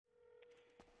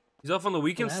He's off on the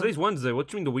weekends? Hello? Today's Wednesday. What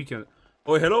do you mean the weekend?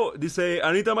 Oh, hello. Dice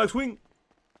Anita Maxwing.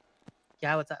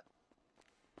 Yeah, what's up?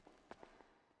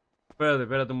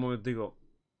 Espérate un momentico.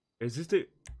 ¿Existe?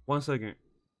 One second.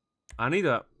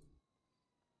 Anita.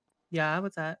 Yeah,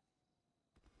 what's up?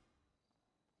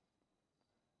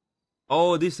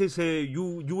 Oh, this is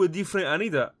you a different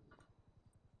Anita.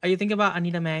 Are you thinking about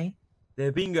Anita May?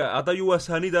 The pinga. I thought you was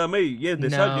Anita May. Yes, the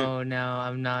sergeant. No,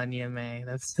 I'm not Anita May.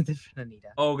 That's a different Anita.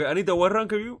 Oh, okay, Anita, what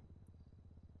rank are you?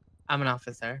 I'm an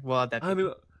officer. Well, deputy. I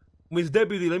mean, Miss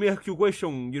Deputy, let me ask you a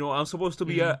question. You know, I'm supposed to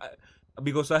be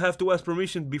because I have to ask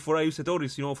permission before I use the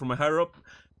Tories, you know, from my higher up.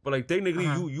 But like technically,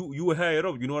 you were higher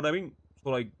up. You know what I mean?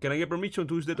 So like, can I get permission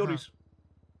to use the Tories?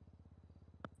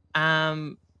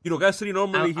 You know, Cassidy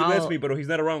normally he lets me, but he's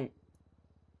not around.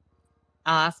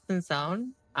 I'll ask Pinzone.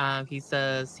 He's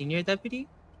a senior deputy.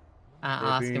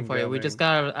 I'll ask him for you. We just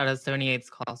got out of 78's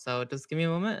call, so just give me a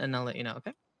moment and I'll let you know,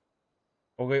 okay?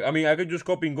 Okay, I mean, I could just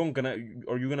call Pingon.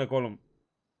 Or you gonna call him?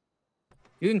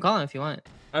 You can call him if you want.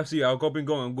 I see. I'll call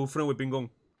Pingon. I'm good friend with Pingon.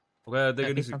 Okay,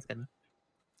 take it easy. Sounds good.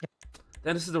 Yep.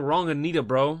 Damn, this is the wrong Anita,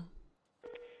 bro.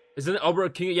 Isn't it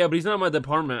Albert King? Yeah, but he's not in my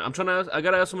department. I'm trying to ask. I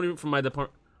gotta ask somebody from my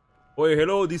department. Oye,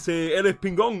 hello, dice él es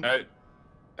Pingon.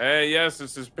 Hey, yes,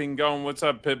 this is Pingon. What's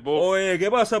up, Pitbull? Oye,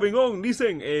 ¿qué pasa, Pingon?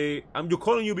 Listen, I'm just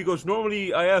calling you because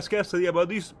normally I ask Cassidy about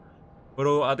this, but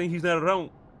I think he's not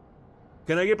around.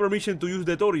 Can I get permission to use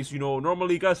the Tories? You know,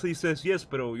 normally Cassidy says yes,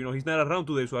 but you know, he's not around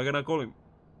today, so I gotta call him.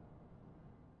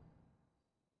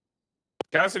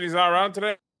 Cassidy's not around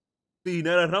today? He's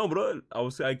not around, bro.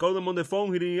 I called him on the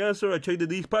phone, he didn't answer. I checked the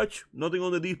dispatch, nothing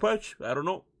on the dispatch. I don't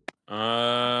know.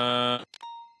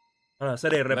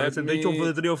 Sorry, representation for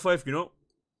the 305, you know?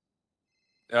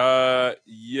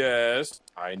 Yes,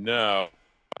 I know.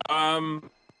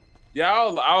 Yeah,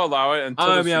 I'll allow it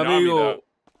until the tsunami,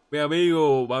 mi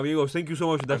amigo, thank you so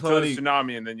much. That's until all I the need.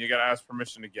 Tsunami, and then you gotta ask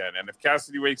permission again. And if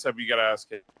Cassidy wakes up, you gotta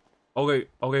ask him. Okay,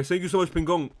 thank you so much,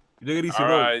 Pingon. You take it easy, all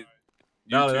bro. Right.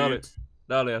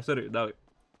 Dale, I said it, dale.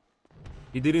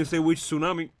 He didn't say which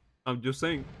tsunami. I'm just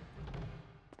saying.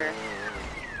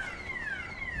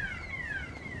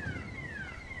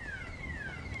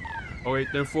 Okay,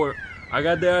 therefore, I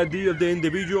got the ID of the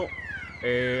individual.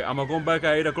 I'm gonna come back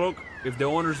at 8 o'clock. If the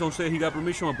owners don't say he got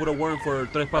permission, I'll put a warrant for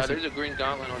trespassing. There's a green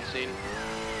gauntlet on scene.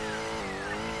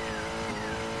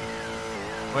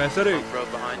 Wait, I said it.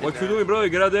 What you doing, brother?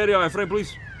 Get out of the area, my friend,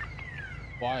 please.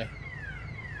 Why?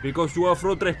 Because you are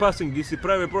fraud trespassing. This is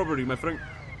private property, my friend.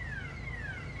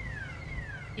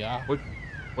 Yeah.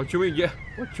 What you mean, yeah?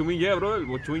 What you mean, yeah, brother?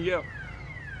 What you mean, yeah?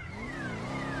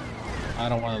 I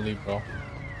don't want to leave, bro.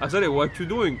 I said it. What you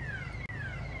doing?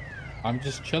 I'm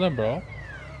just chilling, bro.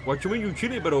 What you mean you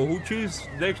chilling, bro? Who chills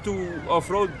next to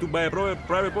off-road to buy a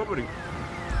private property?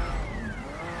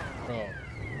 Bro,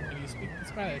 can you speak in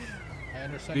Spanish? I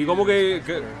understand. Y como que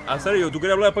a serio, ¿tú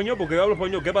quieres hablar español? Porque yo hablo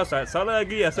español. ¿Qué pasa? Sale de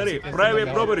aquí, a serio.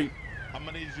 Private property. I'm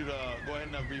gonna need you to go ahead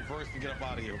and reverse and get up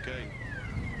out of here, okay?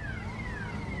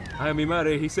 Ay, mi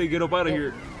madre, he said get up out of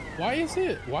here. Why is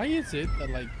it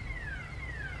that like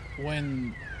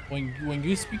when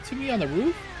you speak to me on the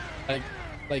roof,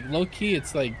 like low key,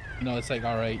 it's like, you know, it's like,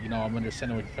 all right, you know, I'm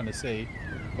understanding what you're trying to say,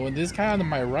 but when this guy on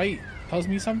my right tells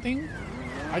me something,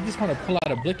 I just want to pull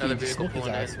out a blicky and just smoke his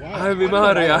ass. Why? Ay, mi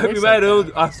madre,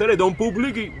 I said it, don't pull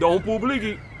blicky, don't pull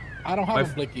blicky. I don't have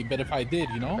a blicky, but if I did,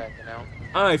 you know.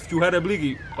 If you had a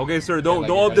blicky, okay, sir, don't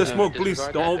up the smoke, please,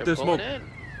 don't up the smoke.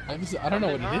 I don't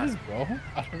know what it is, bro.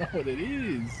 I don't know what it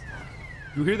is.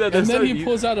 You hear that? And then he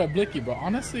pulls out a blicky, bro.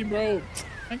 Honestly, bro,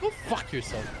 man, go fuck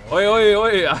yourself, bro.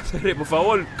 Oye, por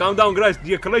favor, calm down, guys.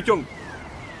 De-escalation,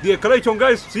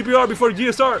 guys. CPR before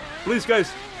GSR, please,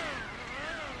 guys.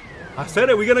 I said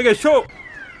it, we're gonna get shot.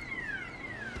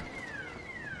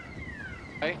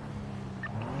 Hey.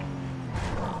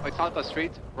 Wait, Southbound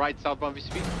Street, right, Southbound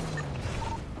Street.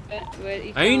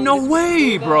 Ain't no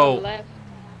way, bro. Left,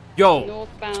 yo.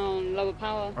 Northbound, lower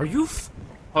power. Are you?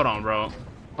 Hold on, bro.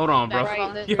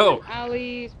 Right, yo.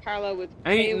 Alleys, parallel with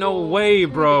ain't no way,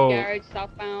 bro. Garage,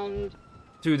 southbound.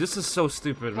 Dude, this is so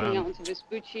stupid, coming man. Coming out into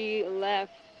Vespucci,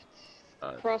 left.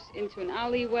 Cross into an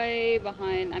alleyway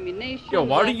behind ammunition. Yo,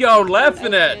 what are y'all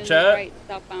laughing at, chat? Right,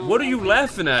 what are you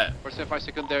laughing at? 475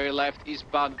 secondary left,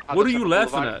 eastbound. What are you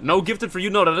laughing at? No gifted for you.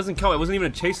 No, that doesn't count. It wasn't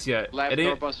even a chase yet. Left,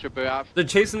 northbound Stripper Ave. The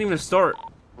chase didn't even start.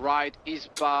 Right,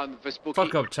 eastbound Vespucci.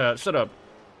 Fuck up, chat. Shut up.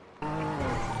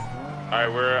 Alright,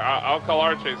 I'll call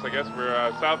our chase, I guess.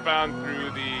 We're southbound through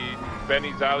the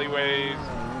Benny's alleyways.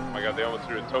 Oh my god, they almost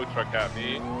threw a tow truck at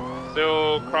me.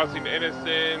 Still crossing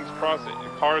Innocence, crossing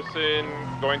Carson,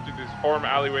 going through these Forum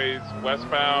alleyways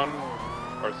westbound,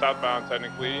 or southbound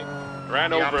technically.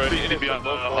 Ran over an innocent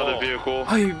local. Other vehicle.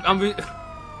 I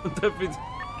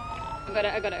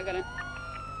got it.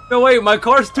 No, wait, my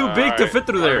car's too big to fit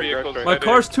through there. My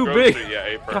car's too big.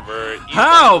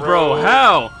 How, bro?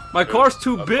 How? My car's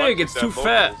too big. It's too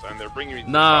fat.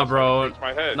 Nah, bro.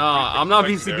 Nah, I'm not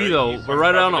VCB though. We're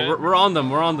right on. We're on them.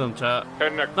 We're on them, chat.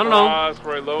 No.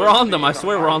 We're on them. I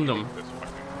swear we're on them.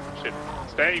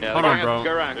 Stay. Hold on, bro.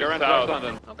 Go around West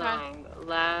London. Okay.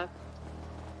 Left.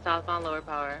 Southbound lower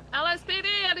power. LSPD,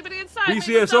 anybody inside?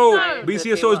 BCSO.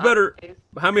 BCSO is better.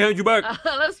 Hand behind you back.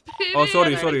 LSPD. Oh,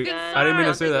 sorry. I didn't mean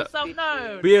to say that.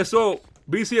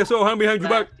 BCSO, hand behind you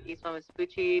back. Eastbound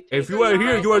Vespucci. If you are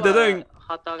here, you are the thing.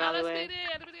 Hot dog alleyway.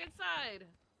 LSPD, anybody inside?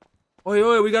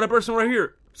 Oh, we got a person right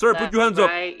here. Sir, put your hands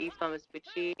up. Right, eastbound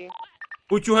Vespucci.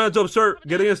 Put your hands up, sir.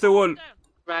 Get against the wall.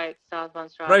 Right, southbound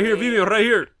Strawberry. Right here, Vivian, right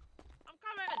here.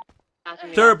 I'm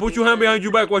coming. Sir, put your hand behind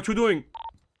your back. What you doing?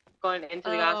 Going into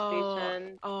the gas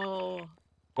station. Oh.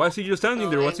 Why is he just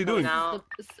standing there? What's he doing?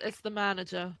 It's the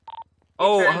manager.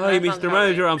 Oh, hi, Mr.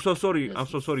 Manager. I'm so sorry. I'm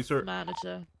so sorry, sir.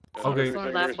 Manager. Okay.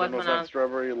 Left,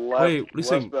 Wait,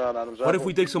 listen. What if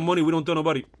we take some money? We don't tell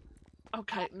nobody.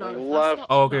 Okay, no.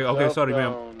 Oh, okay. Sorry,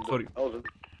 ma'am. Sorry.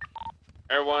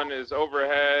 Everyone is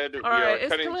overhead. We right, are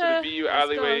it's cutting to clear. the BU Let's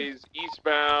alleyways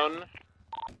eastbound.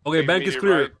 Okay, bank is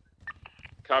clear. Right.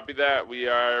 Copy that. We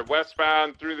are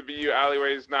westbound through the BU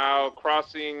alleyways now,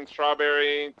 crossing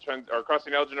Strawberry, or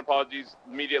crossing Elgin, apologies,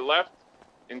 immediate left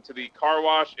into the car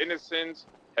wash, Innocent,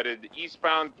 headed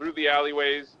eastbound through the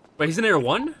alleyways. Wait, he's in Air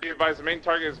 1? Be advised, the main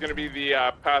target is going to be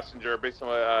the passenger based on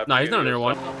what... Nah, he's not in Air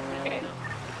 1.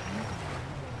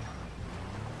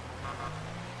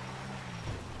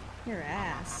 Your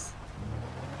ass.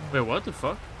 Wait, what the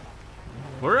fuck?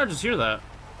 Where did I just hear that?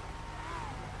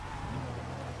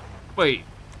 Wait.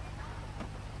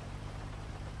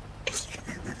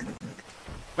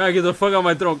 Man, get the fuck out of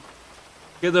my trunk.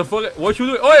 Get the fuck... What you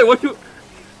doing? Oi, what you...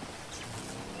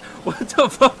 What the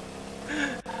fuck?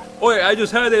 Oi, I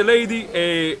just had a lady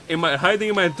hiding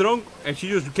in my trunk, and she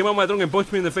just came out of my trunk and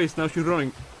punched me in the face. Now she's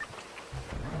running.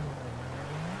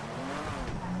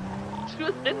 She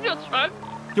was in your trunk?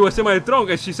 She was in my trunk,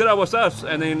 and she said I was ass,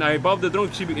 and then I popped the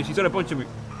trunk, and she started punching me.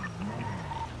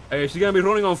 She's gonna be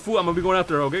running on foot. I'm gonna be going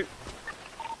after her, okay?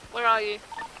 Where are you?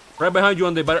 Right behind you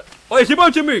on the... Oi, she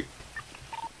punching me!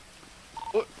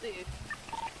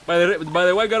 By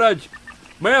the white garage.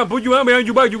 Ma'am, put your hand behind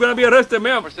your back. You're gonna be arrested,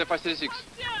 ma'am. 566.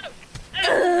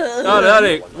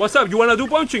 Dale. What's up? You wanna do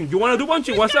punching?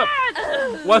 What's up?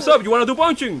 What's up? You wanna do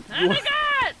punching?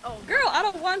 Oh, girl, I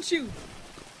don't want you.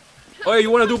 Oi,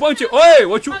 you wanna do punching? Oi,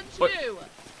 what you... Punch you.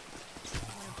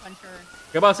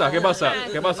 ¿Qué pasa?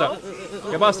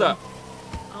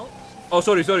 Oh,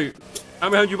 sorry.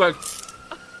 I'm behind you back.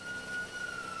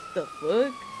 The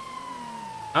fuck?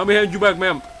 I'm behind you back,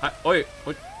 ma'am. Oi.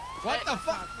 What the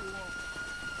fuck?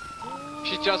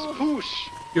 She just push.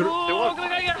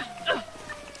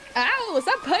 Ow,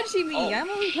 stop punching me. I'm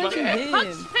only punching him. Punch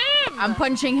him. I'm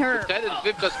punching her. Lieutenant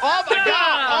whipped us. Oh my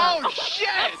god! Oh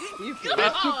shit!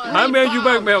 I'm behind you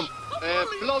back, ma'am.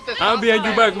 I'm behind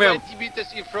you back, ma'am.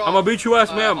 I'm gonna beat your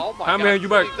ass, ma'am. I'm behind you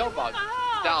back.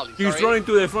 She's running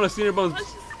to the front of Senior Buns. She's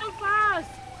so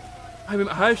fast. I mean,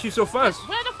 how is she so fast?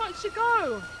 Where the fuck did she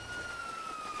go?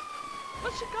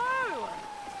 Where'd she go?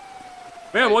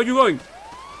 Ma'am, where you going?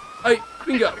 Hey,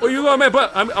 Pinga, where you going, man?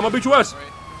 I'm gonna beat your ass.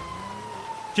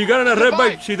 She got on a red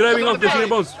bike. She's driving off the Senior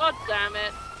Buns. God damn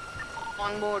it.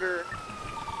 On border.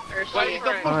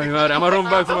 Oh my god, I'm gonna run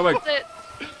back to my bike.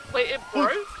 Wait, it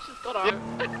broke? She's got up.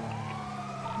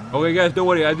 Okay, guys, don't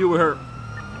worry. I deal with her.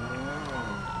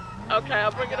 Okay,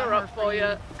 I'm bringing her up for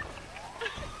you.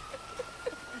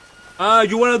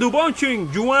 You wanna do punching?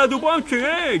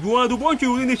 Eh? You wanna do punching?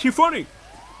 You think she's funny?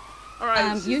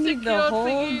 Alright, You need the whole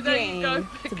game game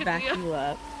to back you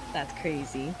up. That's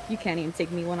crazy. You can't even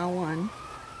take me one-on-one.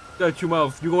 Shut your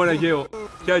mouth. You're going to jail.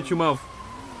 Shut your mouth.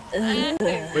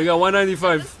 We got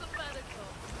 195.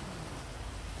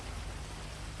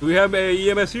 Do we have a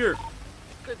EMS here?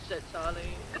 Good shit,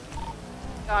 Charlie.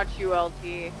 Got you,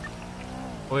 LT.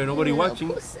 Oh, yeah, nobody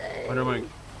watching? Oh, never mind.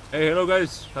 Hey, hello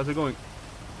guys. How's it going?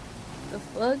 The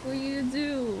fuck will you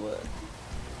do?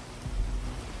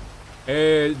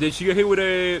 Did she get hit with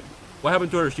a... What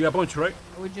happened to her? She got punched, right?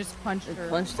 We just punched her.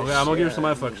 Okay, I'm gonna give her some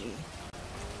fucks.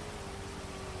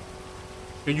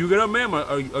 Can you get up, ma'am?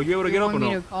 Are you able to get up or no?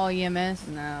 You want me to call EMS?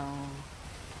 No.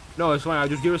 No, it's fine. I'll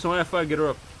just give her some fuck, get her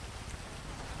up.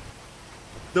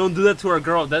 Don't do that to our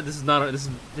girl. This is not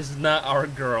our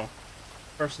girl.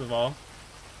 First of all.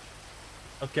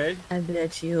 Okay? I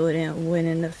bet you wouldn't win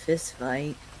in a fist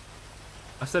fight.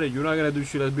 I said it. You're not gonna do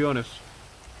shit. Let's be honest.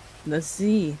 Let's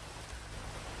see.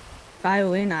 If I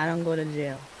win, I don't go to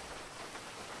jail.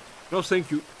 No, thank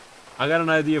you. I got an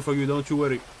idea for you. Don't you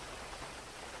worry.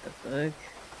 The fuck?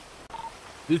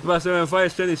 This past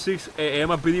 7526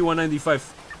 MPD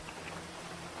 195.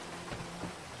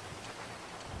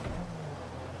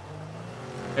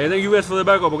 Hey, thank you guys for the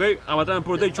backup, okay? I'm attending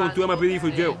protection to MPD for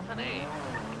jail.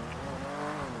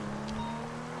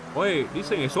 Wait,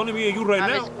 listen, it's only me and you right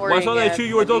now. What's all that shit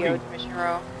you were talking?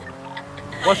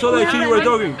 What's all that shit you were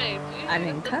talking? I'm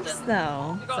in cuffs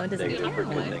though, so it doesn't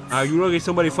count. You're gonna get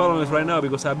somebody following us right now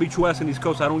because I beat your ass in these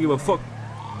cuffs. I don't give a fuck.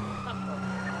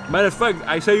 Matter of fact,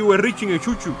 I say you were reaching and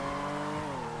shoot you.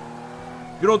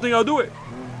 You don't think I'll do it?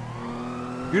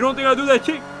 You don't think I'll do that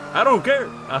shit? I don't care.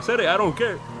 I said it, I don't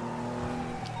care.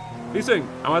 Listen,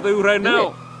 I'm gonna tell you right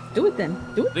now. Do it then.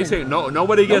 Do it. Listen,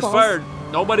 nobody gets fired.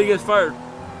 Nobody gets fired.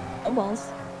 No balls.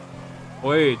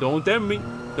 Wait, don't tempt me.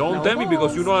 Don't tempt me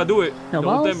because you know I do it. No don't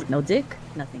balls. No dick.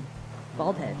 Nothing.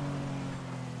 Bald head.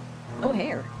 No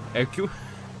hair. Excuse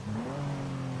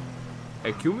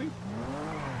me?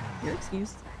 You're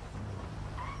excused.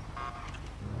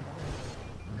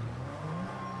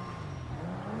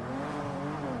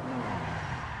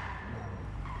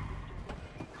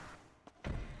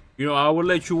 You know, I would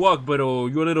let you walk, but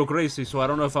you're a little crazy, so I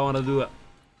don't know if I want to do that.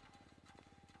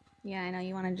 Yeah, I know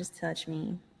you want to just touch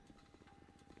me.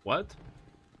 What?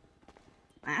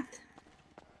 What?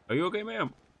 Are you okay,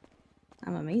 ma'am?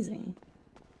 I'm amazing.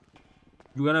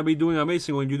 You're gonna be doing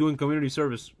amazing when you're doing community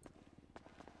service.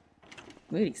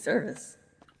 Community service?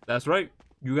 That's right.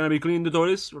 You're gonna be cleaning the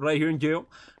toilets right here in jail.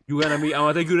 I'm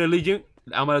gonna take you to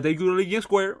Legion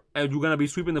Square, and you're gonna be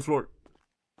sweeping the floor.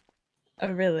 Oh,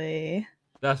 really?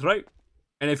 That's right.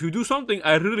 And if you do something,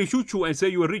 I really shoot you and say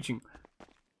you were reaching.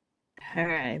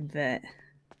 Alright, bet.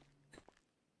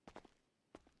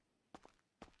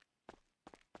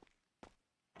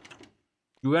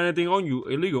 You got anything on you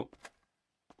illegal?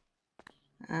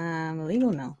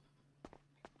 Illegal? No.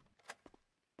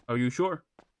 Are you sure?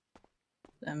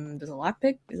 There's a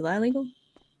lockpick. Is that illegal?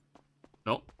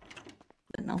 No.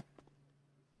 No.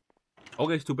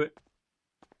 Okay, stupid.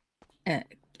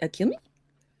 Kill me?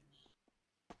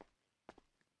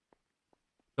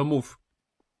 Don't move.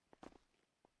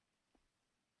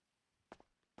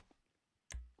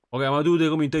 Okay, I'm gonna do the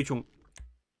documentation.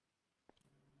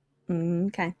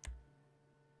 Okay.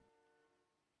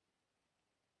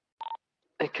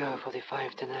 Echo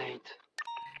 45 tonight.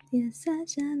 You're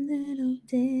such a little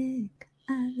dick.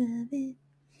 I love it.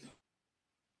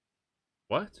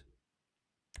 What?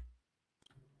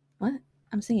 What?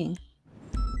 I'm singing.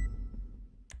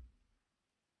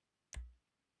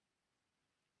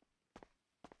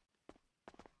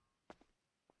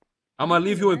 I'm gonna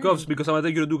leave you in cuffs because I'm gonna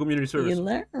take you to do community service. You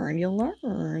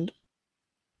learned.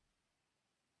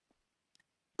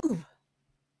 Ooh.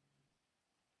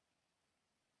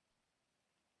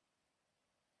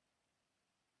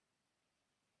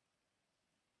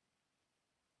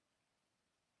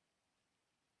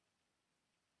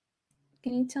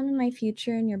 Can you tell me my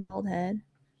future in your bald head?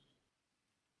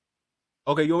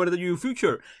 Okay, you want to tell you your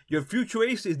future. Your future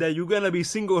is that you're gonna be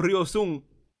single real soon.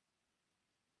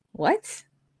 What?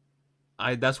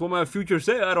 That's what my future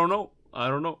said. I don't know.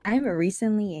 I'm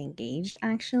recently engaged,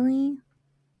 actually.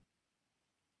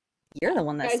 You're the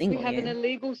one that's Guys, single. we have an here.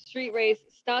 illegal street race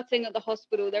starting at the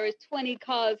hospital. There is 20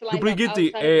 cars lined You plead up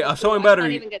guilty. outside of the Assault and hospital. I can't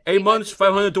battery. even get to 8 the months,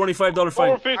 $525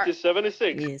 fine.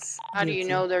 450, Yes. How do you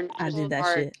know they're I did that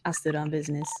apart? shit. I stood on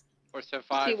business. Or See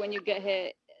 5. when you get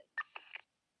here.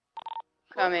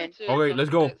 Come in. Okay, let's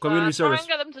go. Community Try service. and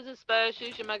get them to disperse.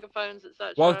 Use your megaphones,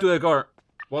 etc. Walk to the car.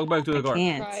 Walk back to the car.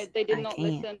 Tried. They did not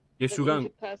listen. Yes, The you can.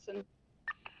 injured person.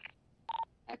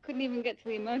 I couldn't even get to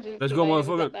the emergency. Let's go, lane. It was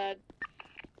motherfucker. that bad.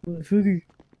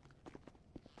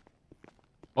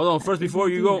 Hold on, first before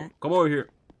you go, come over here.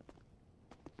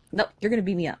 No, you're gonna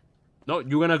beat me up. No,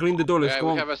 you're gonna clean the toilets. Come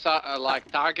we on. have a like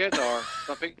target or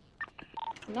something.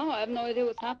 No, I have no idea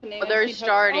what's happening. Well, they're I keep her-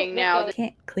 starting now. I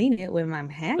can't clean it when I'm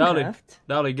Dale, handcuffed.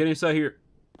 Dale, get inside here.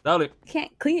 Dale,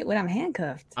 Can't clean it when I'm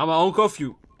handcuffed. I'm gonna uncuff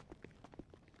you.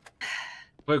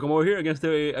 Wait, come over here against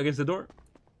the door.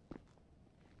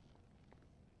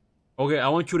 Okay, I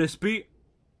want you to spit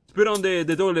on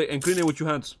the toilet and clean it with your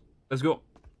hands. Let's go.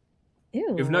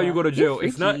 Ew. If not, you go to jail.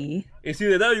 If not, freaky. it's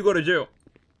either that or you go to jail.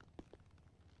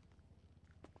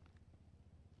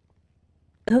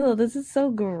 Oh, this is so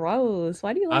gross.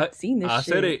 Why do you like seeing this I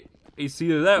shit? said it. It's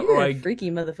either that You're or a freaky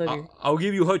motherfucker. I'll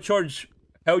give you hot charge.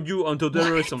 Held you until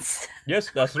terrorism.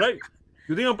 Yes, that's right.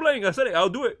 You think I'm playing? I said it. I'll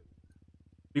do it.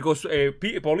 Because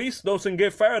police doesn't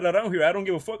get fired around here. I don't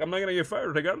give a fuck. I'm not gonna get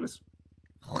fired regardless.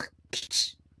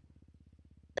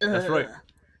 That's right.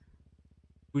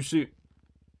 We see.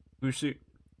 Good shit.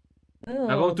 Oh,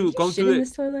 Now did you shit in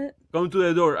this toilet? Come to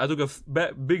the door. I took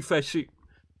a big fat shit.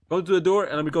 Go to the door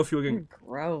and let me cuff you again. Ooh,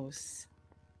 gross.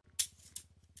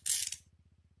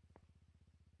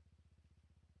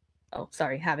 Oh,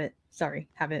 sorry. Have it. Sorry.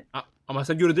 Have it. I'm gonna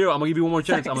send you to jail. I'm gonna give you one more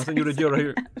chance. I'm gonna send you to jail right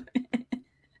here.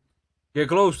 Get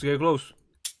close. Get close.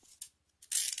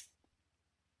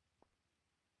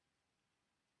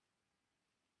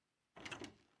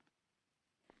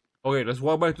 Okay, let's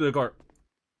walk back to the car.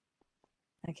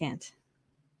 I can't.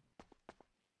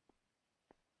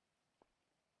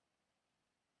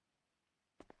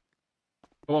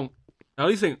 Come on. Now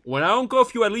listen, when I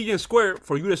uncuff you at Legion Square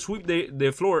for you to sweep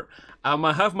the floor, I'm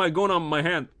gonna have my gun on my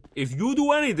hand. If you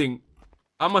do anything,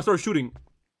 I'm gonna start shooting.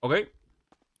 Okay?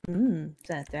 Is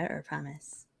that a threat or a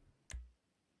promise?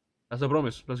 That's a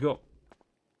promise. Let's go.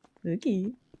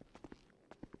 Okay.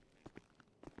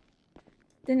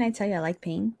 Didn't I tell you I like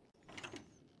pain?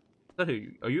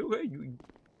 Are you okay?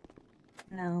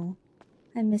 No.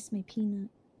 I miss my peanut.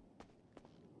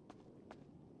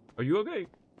 Are you okay?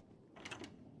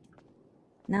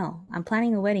 No. I'm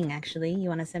planning a wedding, actually. You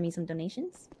want to send me some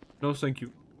donations? No, thank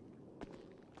you.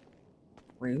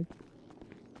 Rude.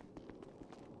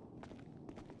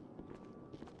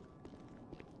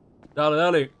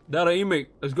 Dale, inmate.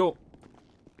 Let's go.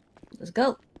 Let's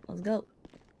go. Let's go.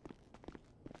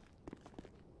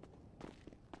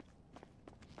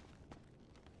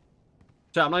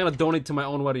 Chat, I'm not gonna donate to my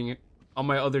own wedding on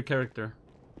my other character.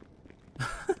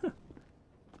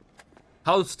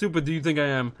 How stupid do you think I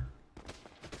am?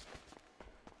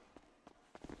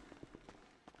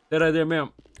 That right there,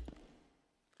 ma'am.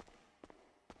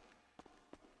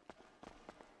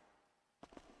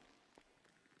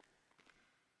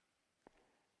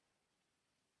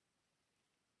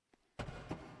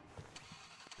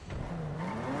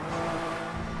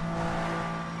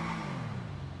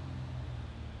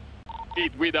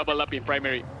 We double up in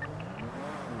primary.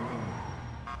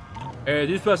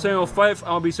 Dispatch 705,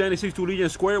 I'll be sending 6 to Legion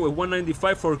Square with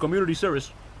 195 for community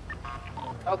service.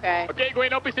 Okay. Okay,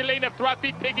 going opposite lane of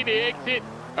traffic, taking the exit.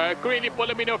 Currently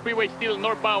Palomino Freeway still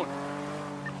northbound.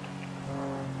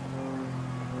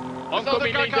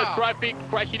 Oncoming lanes of traffic,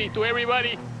 crashing into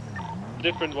everybody.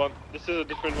 Different one. This is a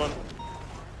different one.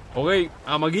 Okay,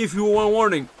 I'm gonna give you one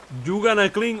warning. You gonna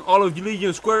clean all of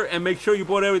Legion Square and make sure you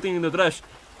put everything in the trash.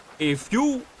 If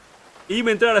you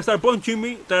even try to start punching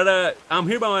me, I'm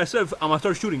here by myself, I'm gonna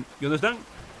start shooting. You understand?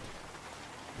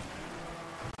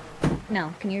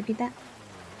 No, can you repeat that?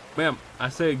 Ma'am, I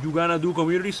said you gonna do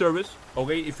community service,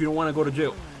 okay, if you don't wanna go to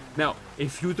jail. Now,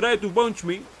 if you try to punch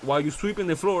me while you sweeping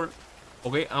the floor,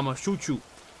 okay, I'm gonna shoot you.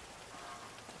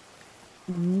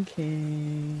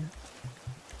 Okay.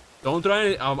 Don't try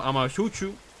it, I'm gonna shoot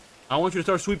you. I want you to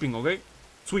start sweeping, okay?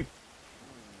 Sweep.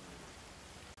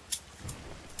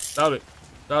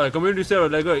 Dale, community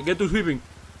service, like, get to sweeping.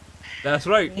 That's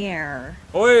right. Here.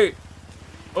 Oye,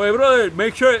 brother,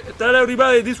 make sure, tell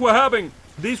everybody this what happened.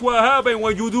 This what happened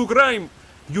when you do crime.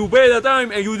 You pay the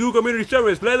time and you do community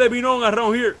service. Let it be known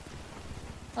around here.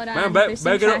 Hold on, ma'am, there's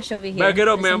some trash over here. Back it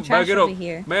up, There's some ma'am. trash Back it up. over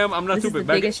here. Ma'am, I'm not This stupid. is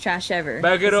the biggest trash ever.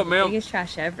 Back it up, ma'am. Biggest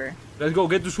trash ever. Let's go.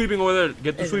 Get to sweeping over there.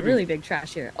 Get to There's sweeping. really big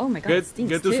trash here. Oh my god, it stinks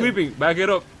Get to too. sweeping. Back it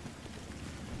up.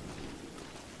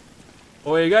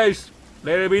 Okay, guys.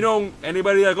 Let it be known.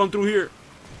 Anybody that come through here.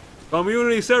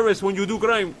 Community service when you do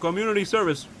crime. Community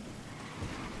service.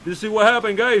 This is what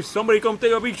happened, guys. Somebody come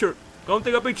take a picture. Come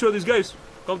take a picture of these guys.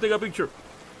 Come take a picture.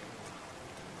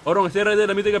 Hold on. Stay right there.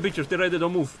 Let me take a picture. Stay right there.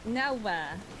 Don't move. No.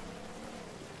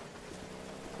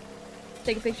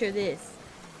 Take a picture of this.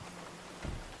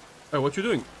 Hey, what you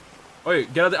doing?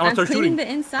 Wait, get out. I'm I'm gonna start shooting. cleaning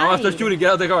the inside. I'm gonna start shooting.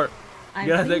 Get out the car. I'm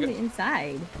Get out the cleaning the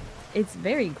inside. It's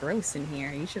very gross in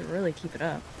here. You should really keep it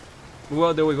up. Move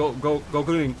out there. We go. Go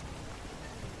cleaning.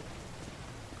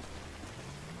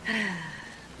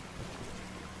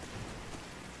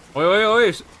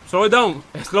 Wait. Slow it down.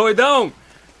 Slow it down.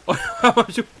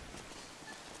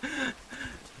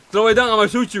 Slow it down. I'm gonna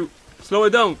shoot you. Slow it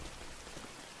down.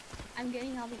 I'm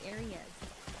getting all the areas.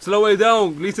 Slow it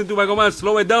down. Listen to my command.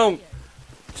 Slow it down.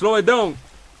 Slow it down.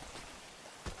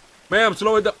 Ma'am,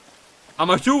 slow it down. I'm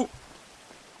gonna shoot.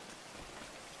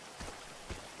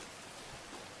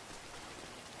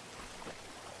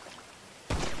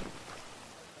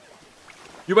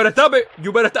 You better stop it.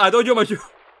 You better stop. I told you I'm gonna shoot.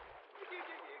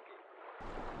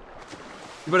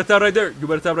 You better stop right there. You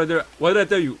better stop right there. What did I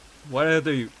tell you? What did I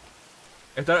tell you?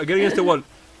 Get against the wall.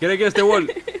 Get against the wall.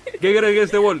 Get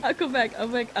against the wall. I'll go back. I'll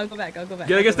go back.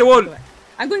 Get against the wall.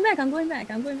 I'm going back.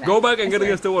 Go back and get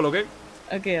against the wall, okay?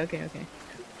 Okay.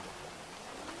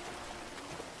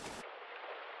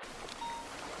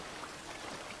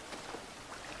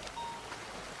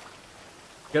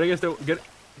 Get against the get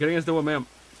against the wall, ma'am.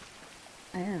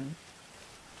 I am.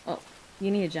 Oh,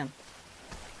 you need a jump.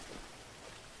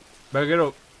 Back it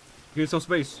up. Give some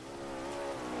space.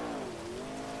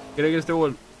 Get against the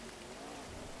wall.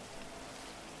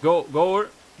 Go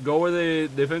over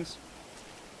the fence.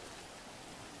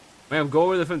 Ma'am, go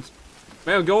over the fence.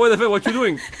 Ma'am, go over the fence. What you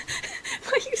doing?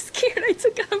 Why are you scared? I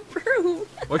took out a broom.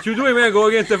 What you doing, man? Go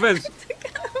against the fence. I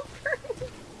took out a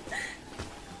broom.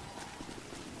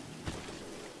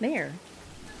 There.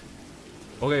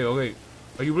 Okay.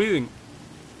 Are you bleeding?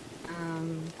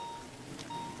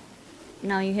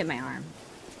 No, you hit my arm.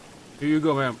 Here you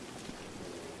go, ma'am.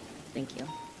 Thank you.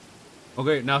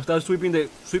 Okay, now start sweep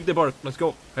the park. Let's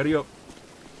go. Hurry up.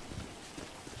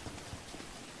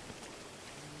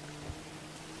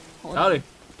 Hold Dale, on.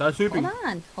 start sweeping.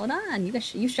 Hold on.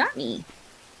 You shot me.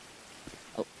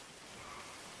 Oh.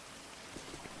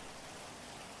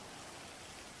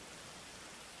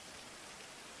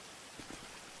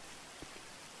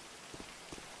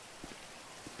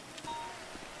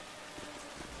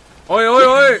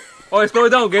 Oi! Oi, slow it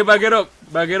down. Back it up.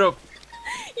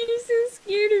 You're just so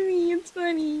scared of me. It's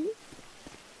funny.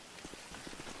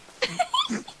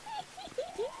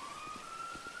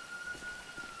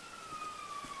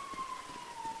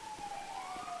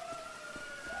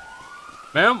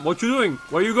 Ma'am, what you doing?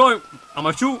 Where you going?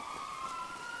 I'ma shoot.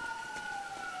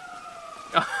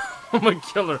 I'm a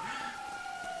killer.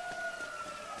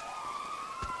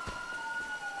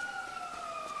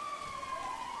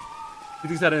 You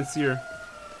think that ends here?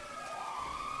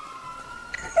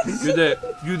 You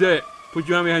dead. Put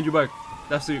your hand behind your back.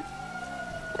 That's it.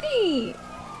 Wait.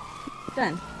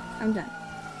 Done. I'm done.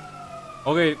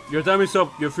 Okay, your time is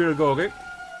up. You're free to go, okay?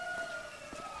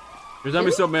 Your time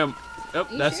is up, ma'am. Yep,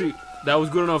 that's sure? it. That was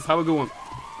good enough. Have a good one.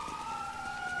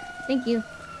 Thank you.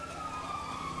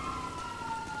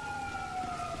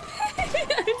 I'm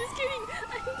just kidding.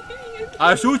 Okay.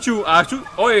 I shoot you.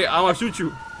 Oi, I'ma shoot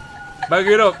you. Back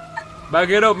it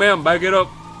up, ma'am. Back it up.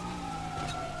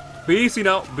 Be easy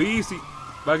now. Be easy.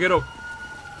 Back it up.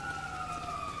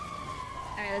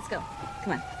 Alright, let's go.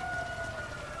 Come on.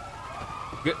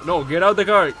 Get out the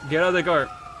car. Get out the car.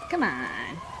 Come on.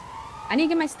 I need to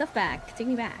get my stuff back. Take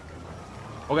me back.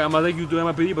 Okay, I'm gonna take you to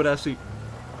MIPD, but that's it.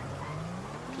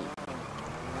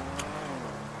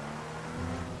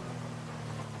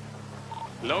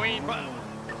 Flowing.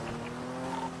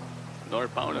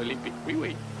 Northbound Olympic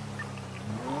Freeway.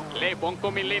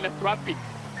 Oncoming lane of traffic.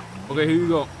 Okay, here you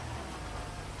go.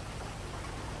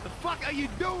 The fuck are you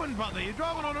doing, brother? You're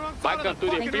driving on the wrong Back side of the onto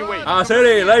the fucking freeway. road. Ah,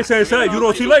 say license. You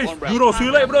don't see lights. You don't see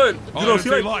light, brother. You don't see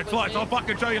light. Lights. I'll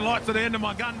fucking show you lights at the end of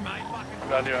my gun, mate.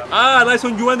 Ah, lights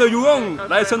on you end of you gone.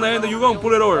 Lights on the end of you gone.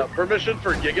 Pull it over. Permission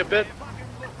for gigabit?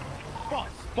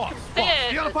 Boss.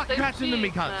 You gotta fucking catch into me,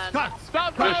 cuz. Stop.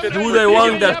 Do the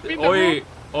one that.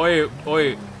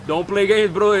 Oi. Don't play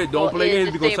games, brother. Don't play games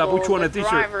because I put you on a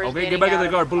t-shirt. Okay, get back in the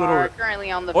car. Pull it over.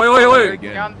 Currently on the Oi.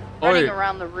 running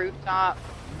around the rooftop.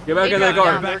 Get back in the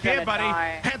car. Get back here, buddy.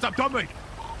 Hands up, don't move.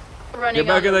 Get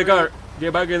back in the car.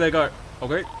 Get back in the car.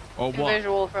 Okay. Or what?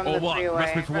 Visual from the freeway.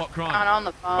 Arrest me for what crime? Not on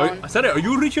the phone. I said it. Are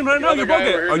you reaching right now, you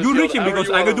bucket? Are you reaching? Because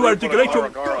I can do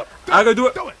articulation. I can do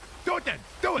it. Do it then.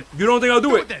 Do it. You don't think I'll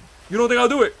do it? You don't think I'll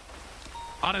do it?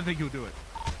 I don't think you'll do it.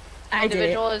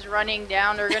 Individual is running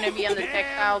down. They're going to be in the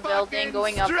textile building,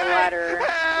 going up the ladder.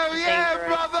 Hell yeah,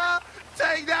 brother!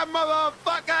 Take that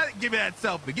motherfucker! Give me that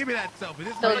selfie.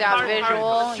 This Still got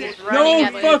visual. He's No running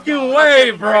at fucking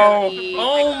way, bro!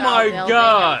 Oh my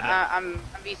god! I'm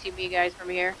BCB guys from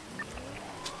here.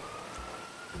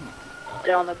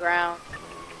 They're on the ground.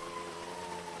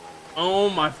 Oh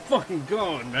my fucking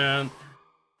god, man!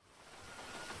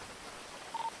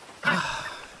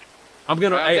 I'm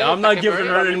not giving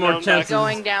her any more chances.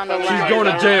 Going down the ladder. She's going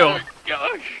to jail.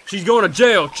 She's going to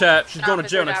jail, chat. She's going to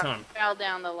jail next time. Fell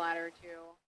down the ladder too.